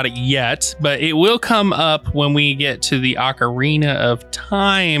to talk about it yet, but it will come up when we get to the Ocarina of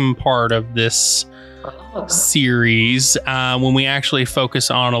Time part of this series, when we actually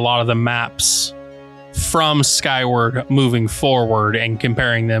focus on a lot of the maps from Skyward moving forward and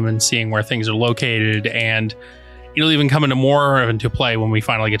comparing them and seeing where things are located, and it'll even come into play when we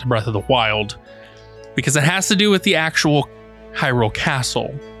finally get to Breath of the Wild, because it has to do with the actual Hyrule Castle,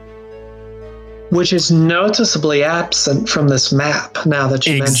 which is noticeably absent from this map now that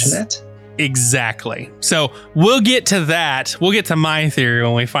you mention it. Exactly. So we'll get to that. We'll get to my theory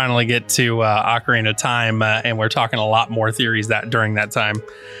when we finally get to Ocarina of Time, and we're talking a lot more theories during that time.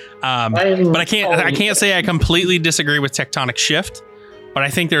 But I can't say I completely disagree with Tectonic Shift, but I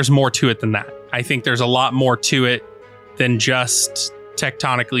think there's more to it than that. I think there's a lot more to it than just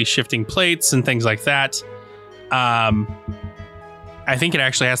tectonically shifting plates and things like that. I think it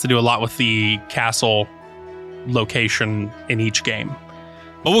actually has to do a lot with the castle location in each game,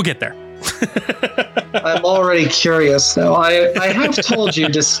 but we'll get there. I'm already curious, though. I have told you,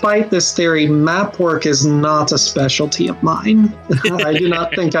 despite this theory, map work is not a specialty of mine. I do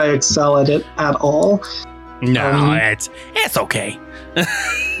not think I excel at it at all. No, it's okay.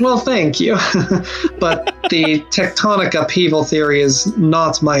 Well, thank you. But the tectonic upheaval theory is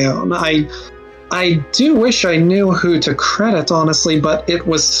not my own. I do wish I knew who to credit, honestly, but it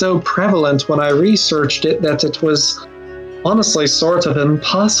was so prevalent when I researched it that it was honestly sort of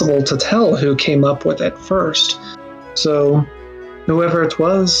impossible to tell who came up with it first. So, whoever it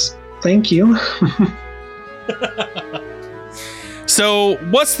was, thank you. So,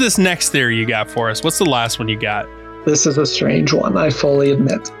 what's this next theory you got for us? What's the last one you got? This is a strange one, I fully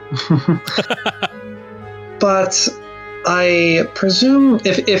admit. But I presume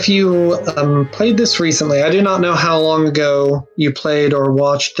if you played this recently, I do not know how long ago you played or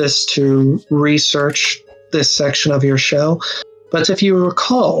watched this to research this section of your show, but if you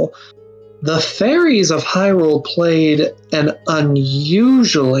recall, the fairies of Hyrule played an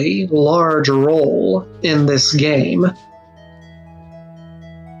unusually large role in this game.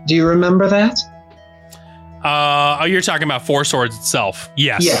 Do you remember that? You're talking about Four Swords itself.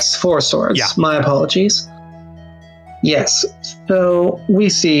 Yes. Yes, Four Swords. Yeah. My apologies. Yes. So we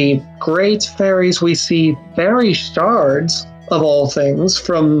see great fairies. We see fairy shards, of all things,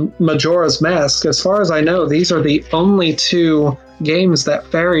 from Majora's Mask. As far as I know, these are the only 2 games that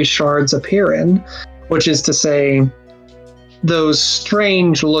fairy shards appear in, which is to say, those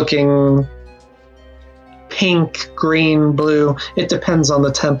strange-looking pink, green, blue, it depends on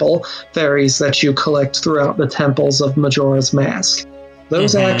the temple, fairies that you collect throughout the temples of Majora's Mask.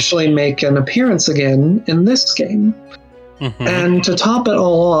 Those actually make an appearance again in this game. And to top it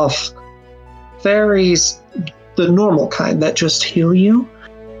all off, fairies, the normal kind that just heal you,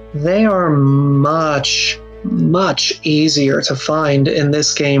 they are much, much easier to find in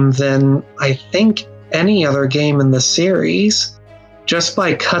this game than I think any other game in the series. Just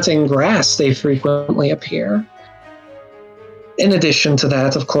by cutting grass, they frequently appear. In addition to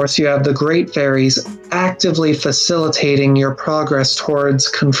that, of course, you have the Great Fairies actively facilitating your progress towards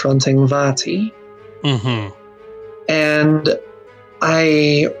confronting Vati. Mm-hmm. And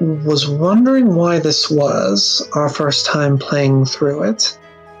I was wondering why this was our first time playing through it.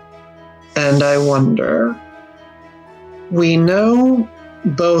 And I wonder, we know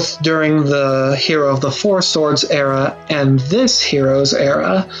both during the Hero of the Four Swords era and this hero's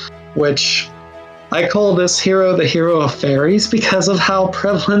era, which I call this hero the Hero of Fairies because of how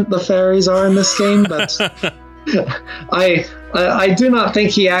prevalent the fairies are in this game, but I do not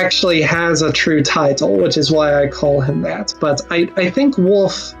think he actually has a true title, which is why I call him that. But I think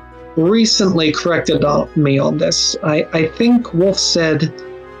Wolf recently corrected me on this. I think Wolf said,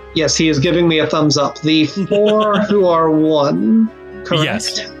 yes, he is giving me a thumbs up. The four who are one,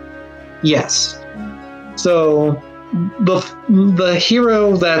 correct? Yes. Yes. So the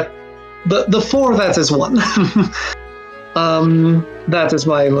hero that the four that is one. That is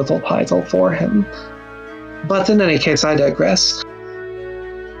my little title for him. But in any case, I digress.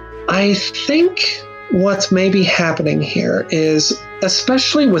 I think what may be happening here is,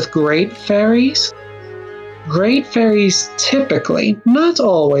 especially with Great Fairies typically, not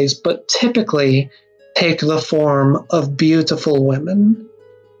always, but typically take the form of beautiful women.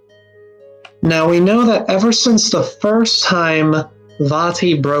 Now, we know that ever since the first time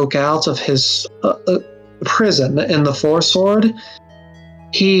Vati broke out of his prison in the Four Sword,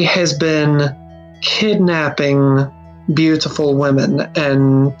 he has been kidnapping beautiful women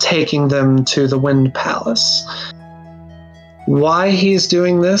and taking them to the Wind Palace. Why he's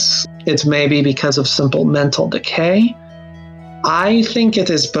doing this? It's maybe because of simple mental decay. I think it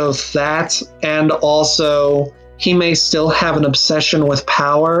is both that and also he may still have an obsession with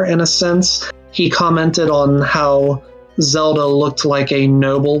power in a sense. He commented on how Zelda looked like a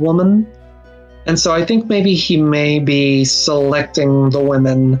noble woman. And so I think maybe he may be selecting the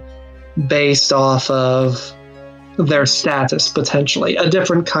women based off of their status, potentially. A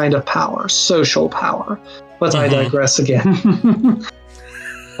different kind of power, social power. But I digress again.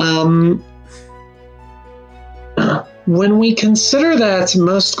 When we consider that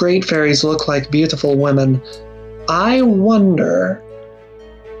most Great Fairies look like beautiful women, I wonder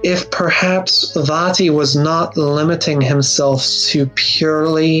if perhaps Vati was not limiting himself to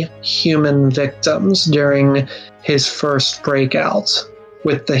purely human victims during his first breakout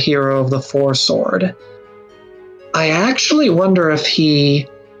with the Hero of the Four Sword. I actually wonder if he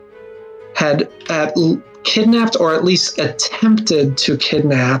had kidnapped or at least attempted to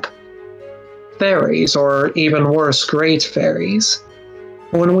kidnap fairies, or even worse, Great Fairies.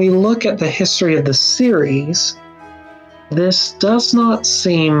 When we look at the history of the series, this does not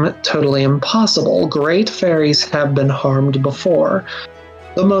seem totally impossible. Great Fairies have been harmed before.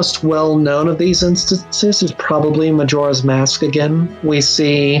 The most well-known of these instances is probably Majora's Mask again. We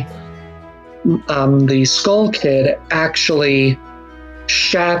see the Skull Kid actually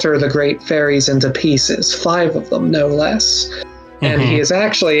shatter the Great Fairies into pieces, 5 of them, no less. And he is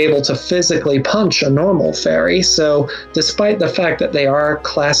actually able to physically punch a normal fairy, so despite the fact that they are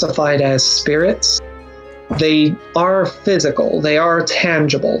classified as spirits, they are physical, they are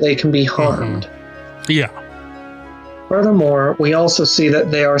tangible, they can be harmed. Yeah. Furthermore, we also see that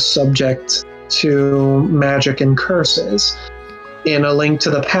they are subject to magic and curses. In A Link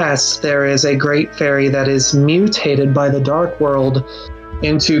to the Past, there is a Great Fairy that is mutated by the Dark World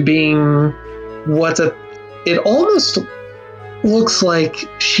into being it almost looks like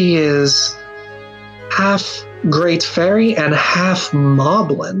she is half Great Fairy and half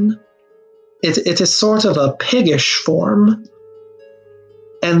Moblin. It is sort of a piggish form.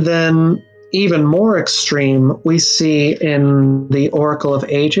 And then, even more extreme, we see in the Oracle of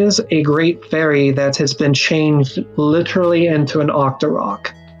Ages a Great Fairy that has been changed literally into an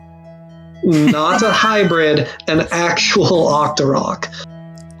Octorok. Not a hybrid, an actual Octorok.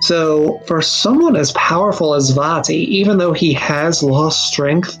 So, for someone as powerful as Vati, even though he has lost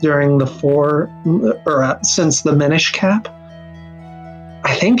strength during since the Minish Cap,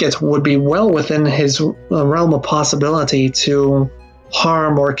 I think it would be well within his realm of possibility to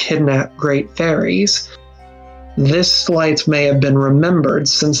harm or kidnap Great Fairies. This slight may have been remembered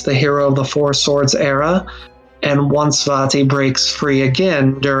since the Hero of the Four Swords era, and once Vati breaks free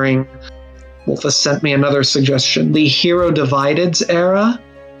again during, Wolf has sent me another suggestion, the Hero Divided's era.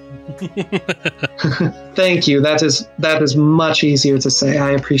 Thank you, that is much easier to say,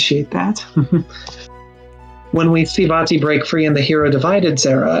 I appreciate that. when we see Vati break free in the Hero Divided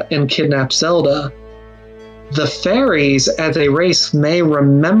era and kidnap Zelda, the fairies as a race may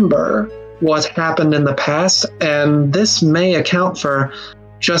remember what happened in the past, and this may account for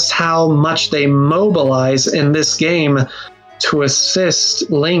just how much they mobilize in this game to assist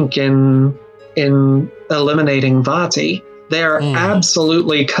Link in eliminating Vati. They're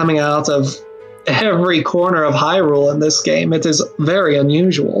absolutely coming out of every corner of Hyrule in this game. It is very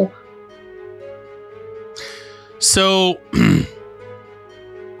unusual. So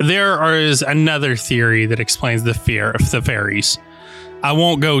there is another theory that explains the fear of the fairies. I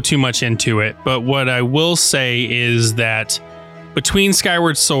won't go too much into it, but what I will say is that between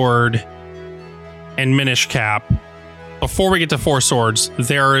Skyward Sword and Minish Cap, before we get to Four Swords,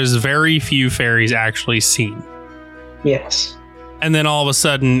 there is very few fairies actually seen. Yes. And then all of a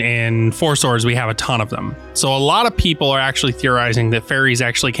sudden in Four Swords, we have a ton of them. So a lot of people are actually theorizing that fairies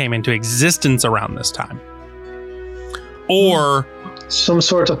actually came into existence around this time. Or some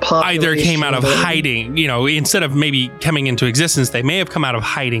sort of either came out of hiding, instead of maybe coming into existence, they may have come out of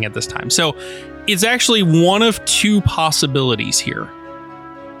hiding at this time. So it's actually one of two possibilities here.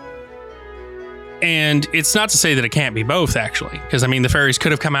 And it's not to say that it can't be both, actually, because the fairies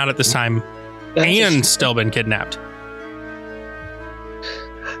could have come out at this time and still been kidnapped.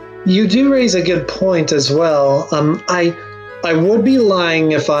 You do raise a good point as well. I would be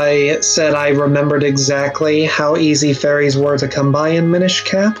lying if I said I remembered exactly how easy fairies were to come by in Minish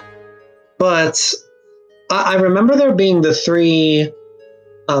Cap, but I remember there being the 3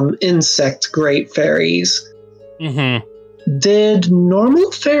 insect great fairies. Mm-hmm. Did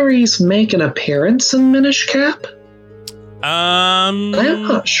normal fairies make an appearance in Minish Cap? I'm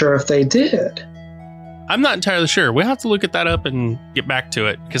not sure if they did. I'm not entirely sure. We'll have to look at that up and get back to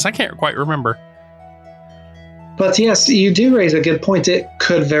it, because I can't quite remember. But yes, you do raise a good point. It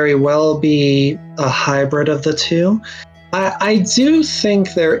could very well be a hybrid of the two. I do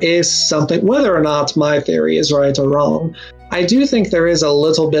think there is something, whether or not my theory is right or wrong, I do think there is a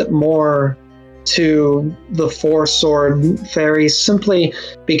little bit more to the Four Sword fairies, simply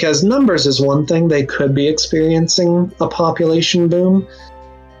because numbers is one thing. They could be experiencing a population boom,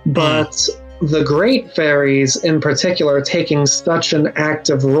 but the great fairies in particular taking such an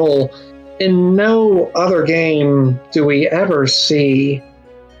active role. In no other game do we ever see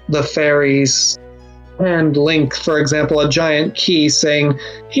the fairies hand Link, for example, a giant key saying,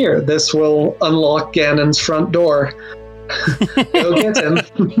 "Here, this will unlock Ganon's front door. Go get him."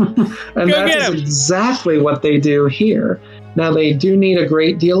 And that is exactly what they do here. Now, they do need a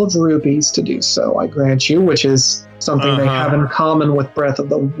great deal of rupees to do so, I grant you, which is something they have in common with Breath of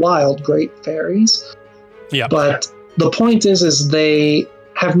the Wild great fairies. Yeah. But the point is they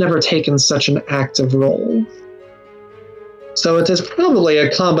have never taken such an active role. So it is probably a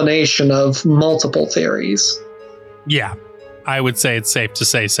combination of multiple theories. Yeah, I would say it's safe to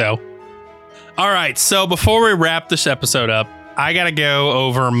say so. All right, so before we wrap this episode up, I got to go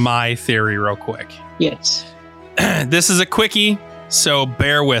over my theory real quick. Yes. This is a quickie, so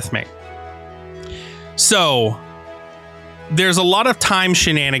bear with me. So, there's a lot of time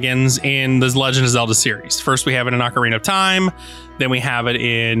shenanigans in the Legend of Zelda series. First, we have it in Ocarina of Time. Then we have it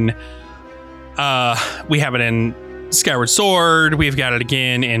in Skyward Sword. We've got it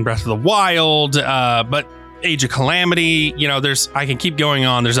again in Breath of the Wild. But Age of Calamity, I can keep going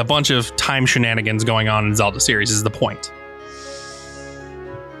on. There's a bunch of time shenanigans going on in Zelda series is the point.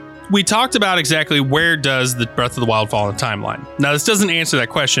 We talked about exactly where does the Breath of the Wild fall in the timeline. Now, this doesn't answer that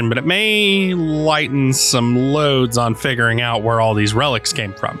question, but it may lighten some loads on figuring out where all these relics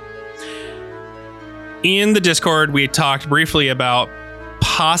came from. In the Discord, we talked briefly about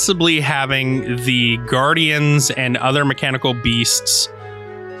possibly having the guardians and other mechanical beasts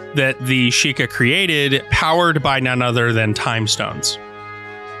that the Sheikah created powered by none other than time stones.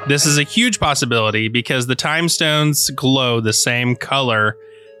 This is a huge possibility because the time stones glow the same color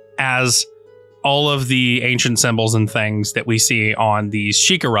as all of the ancient symbols and things that we see on these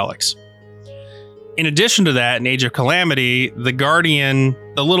Sheikah relics. In addition to that, in Age of Calamity, the Guardian,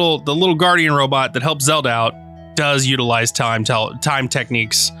 the little Guardian robot that helps Zelda out, does utilize time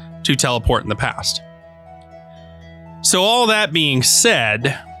techniques to teleport in the past. So all that being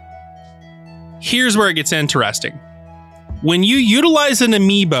said, here's where it gets interesting. When you utilize an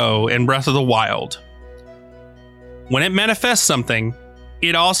amiibo in Breath of the Wild, when it manifests something,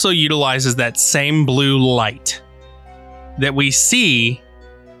 it also utilizes that same blue light that we see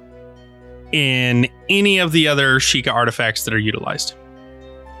in any of the other Sheikah artifacts that are utilized.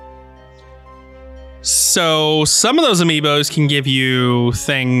 So some of those amiibos can give you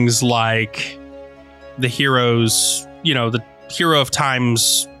things like the hero's, the Hero of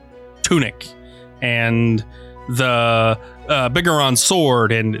Time's tunic and the Bigoron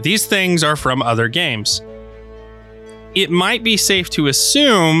sword, and these things are from other games. It might be safe to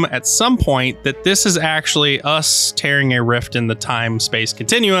assume at some point that this is actually us tearing a rift in the time-space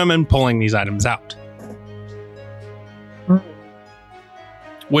continuum and pulling these items out.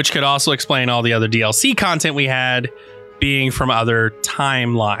 Which could also explain all the other DLC content we had being from other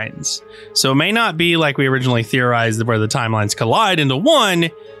timelines. So it may not be like we originally theorized where the timelines collide into one.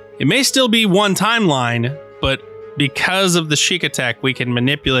 It may still be one timeline, but because of the Sheik attack, we can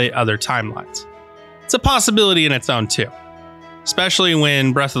manipulate other timelines. It's a possibility in its own too. Especially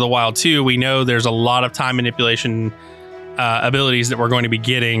when Breath of the Wild 2, we know there's a lot of time manipulation abilities that we're going to be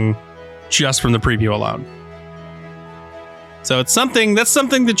getting just from the preview alone. So it's something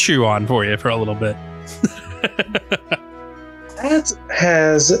to chew on for you for a little bit. That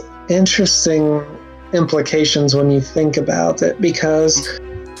has interesting implications when you think about it, because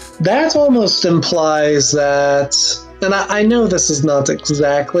that almost implies that, and I know this is not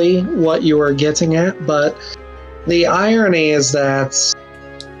exactly what you are getting at, but the irony is that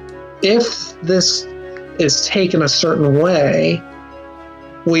if this is taken a certain way,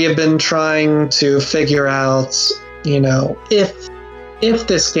 we have been trying to figure out, if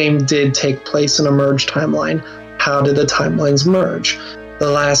this game did take place in a merge timeline, how did the timelines merge? The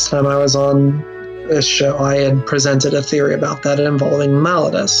last time I was on this show, I had presented a theory about that involving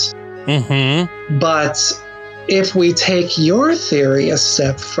Malladus. Mm-hmm. But if we take your theory a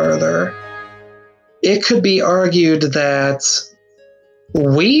step further, it could be argued that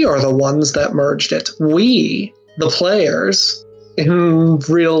we are the ones that merged it. We, the players, in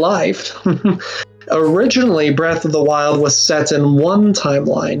real life. Originally, Breath of the Wild was set in one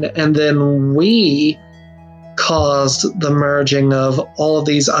timeline, and then we caused the merging of all of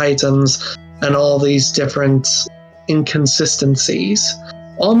these items and all these different inconsistencies.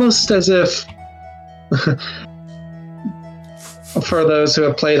 Almost as if, for those who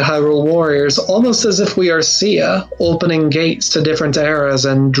have played Hyrule Warriors, almost as if we are Sia, opening gates to different eras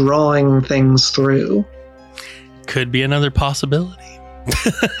and drawing things through. Could be another possibility.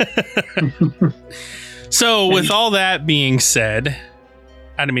 So, with all that being said,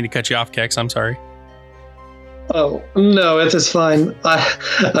 I didn't mean to cut you off, Kex. I'm sorry. Oh, no, it is fine.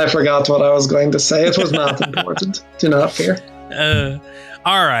 I forgot what I was going to say. It was not important. Do not fear.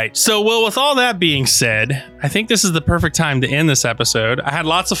 All right. So, well, with all that being said, I think this is the perfect time to end this episode. I had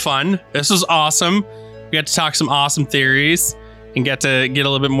lots of fun. This was awesome. We got to talk some awesome theories and get to get a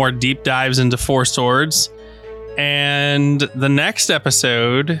little bit more deep dives into Four Swords. And the next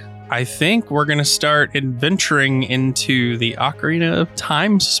episode, I think we're going to start adventuring into the Ocarina of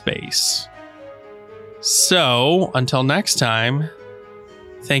Time space. So, until next time,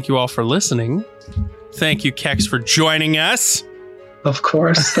 thank you all for listening. Thank you, Kex, for joining us. Of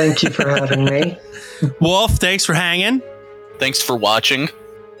course. Thank you for having me. Wolf, thanks for hanging. Thanks for watching.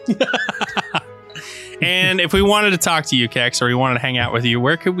 And if we wanted to talk to you, Kex, or we wanted to hang out with you,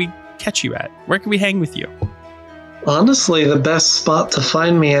 where could we catch you at? Where could we hang with you? Honestly, the best spot to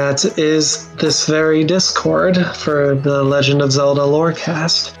find me at is this very Discord for the Legend of Zelda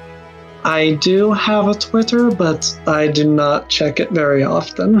Lorecast. I do have a Twitter, but I do not check it very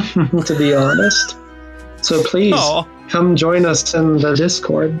often, to be honest. So please, come join us in the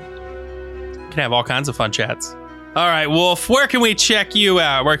Discord. You can have all kinds of fun chats. All right, Wolf, where can we check you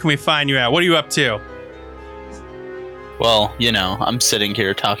out? Where can we find you at? What are you up to? Well, I'm sitting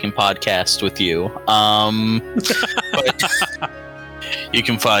here talking podcast with you. But you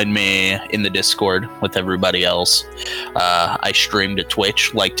can find me in the Discord with everybody else. I streamed at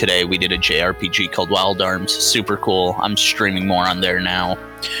Twitch. Like today, we did a JRPG called Wild Arms. Super cool. I'm streaming more on there now.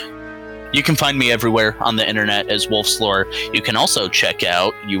 You can find me everywhere on the internet as Wolf's Lore. You can also check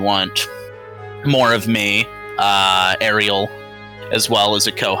out, you want more of me, Ariel, as well as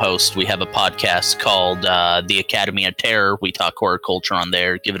a co-host. We have a podcast called The Academy of Terror. We talk horror culture on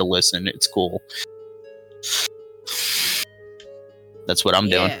there. Give it a listen. It's cool. That's what I'm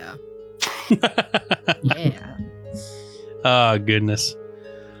doing. Yeah. Oh, goodness.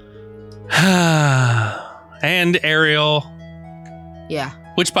 And Ariel. Yeah.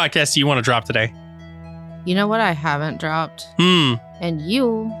 Which podcast do you want to drop today? You know what I haven't dropped? And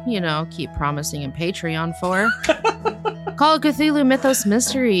you keep promising in Patreon for? Call of Cthulhu Mythos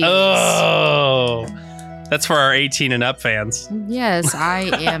Mysteries. Oh, that's for our 18 and up fans. Yes, I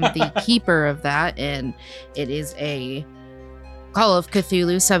am the keeper of that, and it is a Call of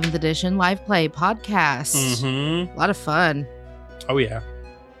Cthulhu 7th edition live play podcast. Mm-hmm. A lot of fun. Oh, yeah.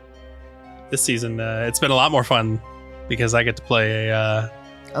 This season, it's been a lot more fun because I get to play a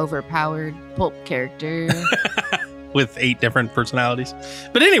overpowered pulp character with 8 different personalities.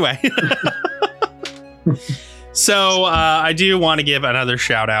 But anyway, So I do want to give another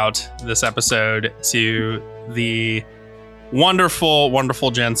shout out this episode to the wonderful,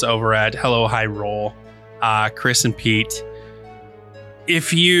 wonderful gents over at Hello High Roll, Chris and Pete.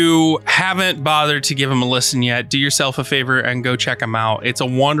 If you haven't bothered to give them a listen yet, do yourself a favor and go check them out. It's a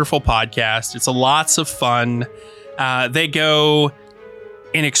wonderful podcast. It's lots of fun. They go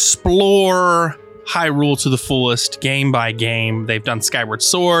and explore Hyrule to the fullest, game by game. They've done Skyward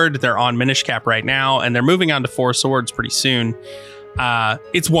Sword. They're on Minish Cap right now, and they're moving on to Four Swords pretty soon.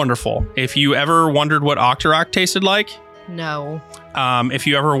 It's wonderful. If you ever wondered what Octorok tasted like, No. if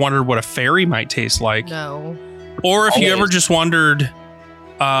you ever wondered what a fairy might taste like, No. or if you ever just wondered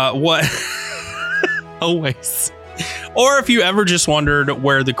what always, or if you ever just wondered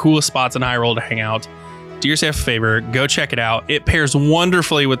where the coolest spots in Hyrule to hang out, do yourself a favor, go check it out. It pairs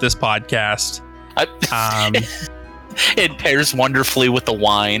wonderfully with this podcast. It pairs wonderfully with the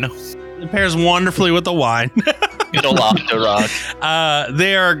wine. It pairs wonderfully with the wine. Good old Octorok.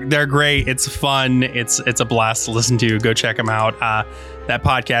 They're great. It's fun. It's a blast to listen to. Go check them out. That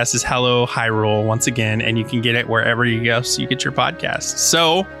podcast is Hello Hyrule once again, and you can get it wherever you go. So you get your podcasts.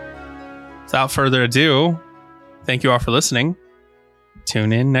 So, without further ado, thank you all for listening.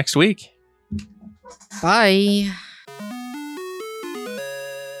 Tune in next week. Bye.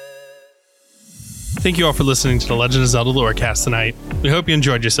 Thank you all for listening to the Legend of Zelda Lorecast tonight. We hope you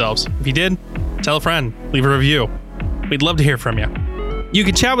enjoyed yourselves. If you did, tell a friend, leave a review. We'd love to hear from you. You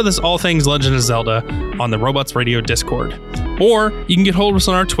can chat with us all things Legend of Zelda on the Robots Radio Discord, or you can get hold of us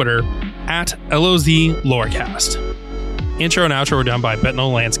on our Twitter at LOZ Lorecast. Intro and outro were done by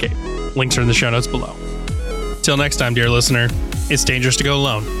Betno Landscape. Links are in the show notes below. Till next time, dear listener, it's dangerous to go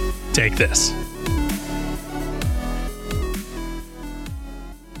alone. Take this.